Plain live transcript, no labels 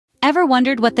Ever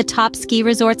wondered what the top ski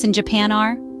resorts in Japan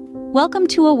are? Welcome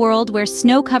to a world where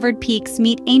snow-covered peaks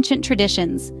meet ancient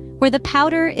traditions, where the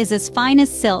powder is as fine as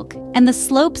silk and the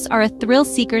slopes are a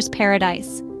thrill-seeker's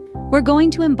paradise. We're going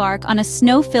to embark on a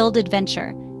snow-filled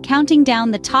adventure, counting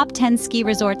down the top 10 ski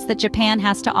resorts that Japan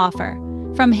has to offer.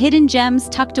 From hidden gems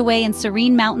tucked away in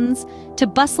serene mountains to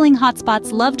bustling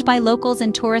hotspots loved by locals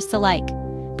and tourists alike.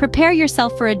 Prepare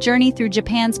yourself for a journey through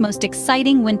Japan's most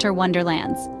exciting winter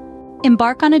wonderlands.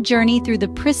 Embark on a journey through the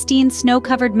pristine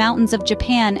snow-covered mountains of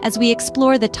Japan as we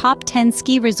explore the top 10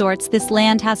 ski resorts this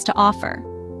land has to offer.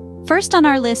 First on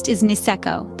our list is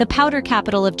Niseko, the powder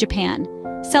capital of Japan,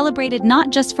 celebrated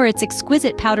not just for its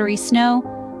exquisite powdery snow,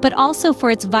 but also for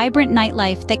its vibrant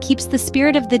nightlife that keeps the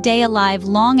spirit of the day alive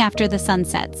long after the sun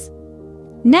sets.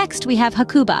 Next, we have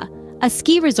Hakuba, a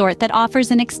ski resort that offers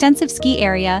an extensive ski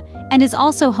area and is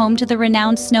also home to the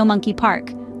renowned Snow Monkey Park,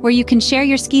 where you can share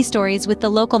your ski stories with the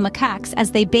local macaques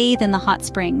as they bathe in the hot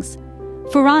springs.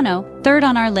 Furano, third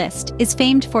on our list, is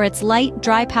famed for its light,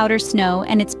 dry powder snow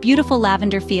and its beautiful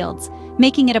lavender fields,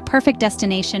 making it a perfect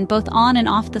destination both on and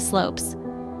off the slopes.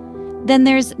 Then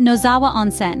there's Nozawa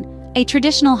Onsen, a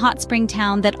traditional hot spring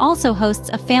town that also hosts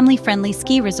a family-friendly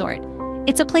ski resort.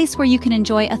 It's a place where you can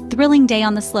enjoy a thrilling day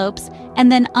on the slopes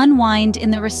and then unwind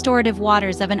in the restorative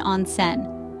waters of an onsen.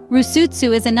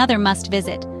 Rusutsu is another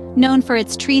must-visit. Known for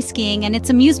its tree skiing and its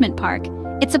amusement park,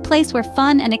 it's a place where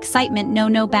fun and excitement know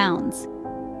no bounds.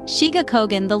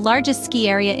 Shiga-Kogen, the largest ski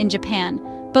area in Japan,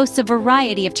 boasts a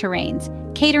variety of terrains,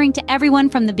 catering to everyone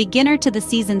from the beginner to the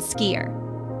seasoned skier.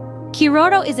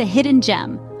 Kiroro is a hidden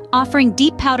gem, offering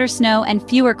deep powder snow and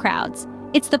fewer crowds.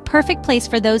 It's the perfect place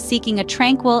for those seeking a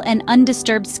tranquil and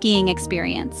undisturbed skiing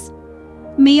experience.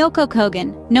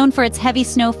 Miyako-Kogen, known for its heavy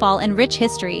snowfall and rich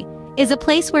history, is a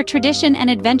place where tradition and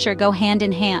adventure go hand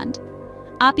in hand.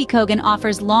 Appikogen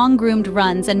offers long groomed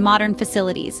runs and modern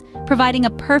facilities, providing a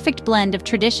perfect blend of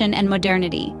tradition and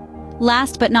modernity.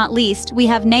 Last but not least, we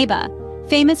have Neba,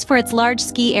 famous for its large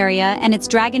ski area and its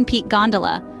Dragon Peak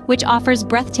gondola, which offers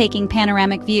breathtaking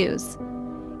panoramic views.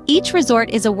 Each resort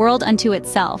is a world unto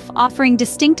itself, offering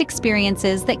distinct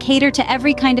experiences that cater to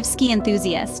every kind of ski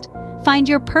enthusiast. Find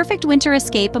your perfect winter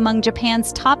escape among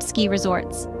Japan's top ski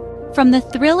resorts. From the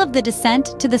thrill of the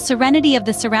descent to the serenity of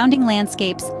the surrounding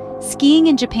landscapes, skiing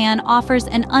in Japan offers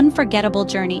an unforgettable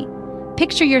journey.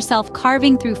 Picture yourself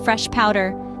carving through fresh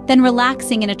powder, then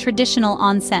relaxing in a traditional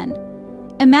onsen.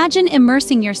 Imagine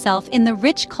immersing yourself in the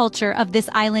rich culture of this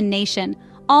island nation,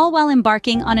 all while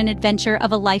embarking on an adventure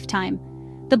of a lifetime.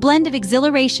 The blend of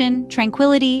exhilaration,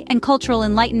 tranquility, and cultural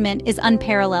enlightenment is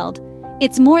unparalleled.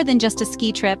 It's more than just a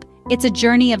ski trip, it's a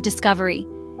journey of discovery.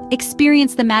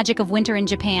 Experience the magic of winter in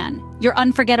Japan. Your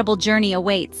unforgettable journey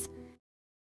awaits.